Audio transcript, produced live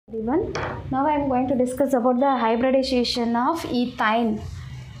Everyone, now I am going to discuss about the hybridization of ethyne.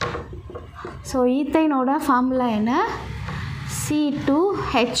 So ethyne oda formula என்ன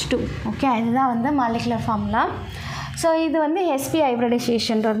C2H2. okay, இதுதான் வந்து molecular formula. So இது வந்து sp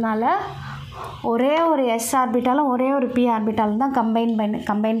hybridization-ன்றதுனால ஒரே ஒரு s ஆர்பிட்டாலும் ஒரே ஒரு p ஆர்பிட்டாலும் தான்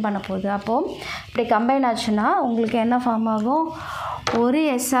கம்பைன் பண்ண போகுது. அப்போ இப்படி கம்பைன் ஆச்சுன்னா உங்களுக்கு என்ன ஃபார்ம் ஆகும்? ஒரு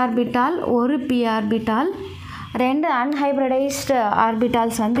s ஆர்பிட்டால் ஒரு p ஆர்பிட்டால் ரெண்டு அன்ஹைப்ரிடைஸ்டு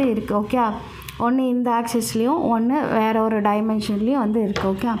ஆர்பிட்டால்ஸ் வந்து இருக்குது. ஓகே, ஒன்று இந்த ஆக்சிஸ்லேயும் ஒன்று வேறு ஒரு டைமென்ஷன்லேயும் வந்து இருக்குது.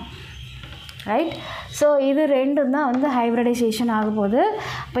 Okay right. ஸோ இது ரெண்டும் தான் வந்து ஹைப்ரிடைசேஷன் ஆக போகுது.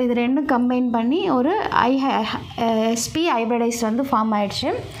 இப்போ இது ரெண்டும் கம்பைன் பண்ணி ஒரு sp ஹைப்ரிடைஸ்ட் வந்து ஃபார்ம்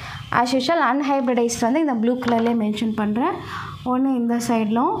ஆகிடுச்சு. ஆஸ் யூஷுவல் அன்ஹைப்ரிடைஸ்ட் வந்து இந்த ப்ளூ கலர்லேயே மென்ஷன் பண்ணுறேன். ஒன்று இந்த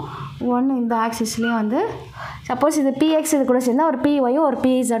சைட்லும் ஒன்று இந்த ஆக்சிஸ்லேயும் வந்து சப்போஸ் இது px இது கூட சேர்ந்தால் ஒரு py ஒரு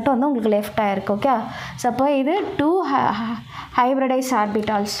pz வந்து உங்களுக்கு லெஃப்ட் ஆகிருக்கு. ஓகே, சப்போஸ் இது டூ ஹைப்ரிடைஸ்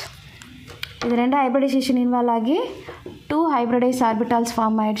ஆர்பிட்டால்ஸ், இது ரெண்டு ஹைப்ரிடைசேஷன் இன்வால்வ் ஆகி டூ ஹைப்ரிடைஸ் ஆர்பிட்டால்ஸ்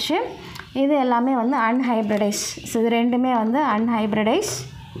ஃபார்ம் ஆகிடுச்சு. இது எல்லாமே வந்து அன்ஹைப்ரிடைஸ். ஸோ இது ரெண்டுமே வந்து அன்ஹைப்ரிடைஸ்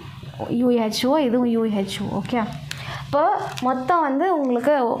UHO, இதுவும் UHO. ஓகே, இப்போ மொத்தம் வந்து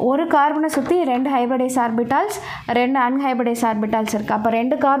உங்களுக்கு ஒரு கார்பனை சுற்றி ரெண்டு ஹைப்ரிடைஸ் ஆர்பிட்டால்ஸ் ரெண்டு அன்ஹைப்ரிடைஸ் ஆர்பிட்டால்ஸ் இருக்குது. அப்போ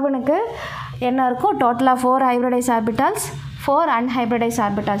ரெண்டு கார்பனுக்கு என்ன இருக்கும்? டோட்டலாக 4 ஹைப்ரிடைஸ் ஆர்பிட்டால்ஸ் 4 அன்ஹைப்ரிடைஸ்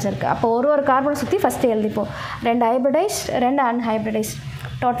ஆர்பிட்டால்ஸ் இருக்குது. அப்போ ஒரு கார்பனை சுற்றி ஃபஸ்ட்டு எழுதிப்போம். ரெண்டு ஹைப்ரிடைஸ் ரெண்டு அன்ஹைப்ரிடைஸ்,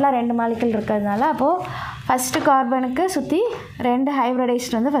 டோட்டலாக 2 மாலிகுல் இருக்கிறதுனால அப்போது ஃபஸ்ட்டு கார்பனுக்கு சுற்றி ரெண்டு ஹைப்ரிடைஸ்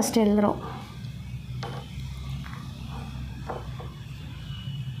வந்து ஃபஸ்ட்டு எழுதுகிறோம்.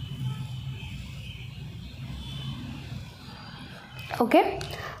 ஓகே,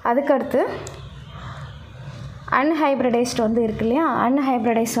 அதுக்கடுத்து அன்ஹைப்ரிடைஸ்ட் வந்து இருக்கு இல்லையா?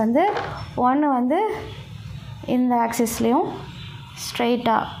 அன்ஹைப்ரிடைஸ் வந்து ஒன்று வந்து இந்த ஆக்சிஸ்லேயும்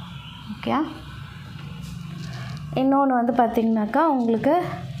ஸ்ட்ரைட்டாக, ஓகே, இன்னொன்று வந்து பார்த்திங்கனாக்கா உங்களுக்கு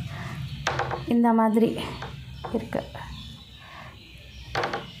இந்த மாதிரி இருக்குது.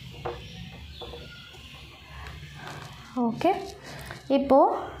 ஓகே,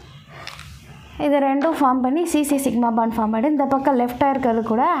 இப்போது இது ரெண்டும் ஃபார்ம் பண்ணி CC சிக்மா பாண்ட் ஃபார்ம் ஆகிடு. இந்த பக்கம் லெஃப்டாக இருக்கிறது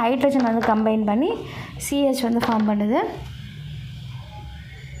கூட ஹைட்ரஜன் வந்து கம்பைன் பண்ணி CH வந்து ஃபார்ம் பண்ணுது.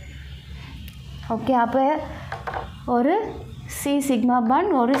 ஓகே, அப்போ ஒரு C சிக்மா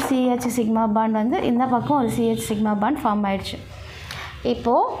பாண்ட் ஒரு CH சிக்மா பாண்ட் வந்து இந்த பக்கம் ஒரு CH சிக்மா பாண்ட் ஃபார்ம் ஆகிடுச்சு.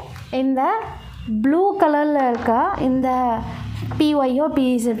 இப்போது இந்த ப்ளூ கலரில் இருக்க இந்த PYO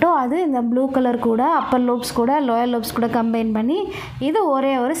PZO அது இந்த ப்ளூ கலர் கூட அப்பர் லோப்ஸ் கூட லோயர் லோப்ஸ் கூட கம்பைன் பண்ணி இது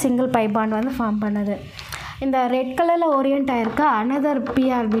ஒரே ஒரு சிங்கிள் பை பாண்ட் வந்து ஃபார்ம் பண்ணுது. இந்த ரெட் கலரில் ஓரியன்ட் ஆகிருக்க அனதர் p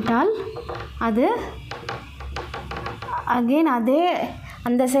ஆர்பிட்டால் அது அகெயின் அதே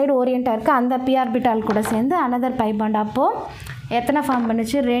அந்த சைடு ஓரியன்ட் ஆகிருக்க அந்த p ஆர்பிட்டால் கூட சேர்ந்து அனதர் பை பாண்ட். அப்போது எத்தனை ஃபார்ம்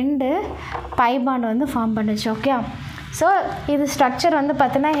பண்ணுச்சு? 2 பை பாண்ட் வந்து ஃபார்ம் பண்ணுச்சு. ஓகே, ஸோ இது ஸ்ட்ரக்சர் வந்து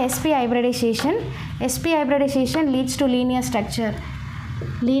பார்த்தீங்கன்னா sp hybridization. sp hybridization leads to linear structure.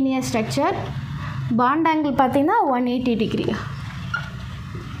 Bond angle பார்த்தீங்கன்னா 180 டிகிரி.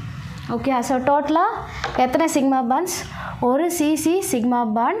 ஓகே, ஸோ டோட்டலாக எத்தனை சிக்மா பாண்ட்ஸ்? ஒரு CC sigma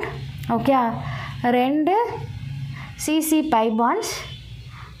bond, okay, 2 CC by bonds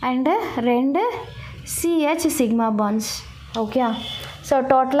and 2 CH sigma bonds. Okay, so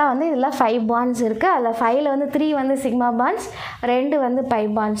டோட்டலாக வந்து இதில் 5 பாண்ட்ஸ் இருக்குது. அதில் 5ல் வந்து 3 வந்து சிக்மா பாண்ட்ஸ் 2 வந்து by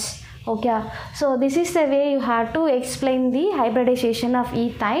bonds. Okay, so this is the way you have to explain the hybridization of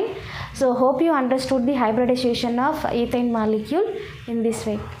ethyne. So hope you understood the hybridization of ethyne molecule in this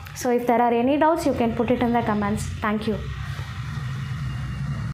way. So if there are any doubts you can put it in the comments. Thank you.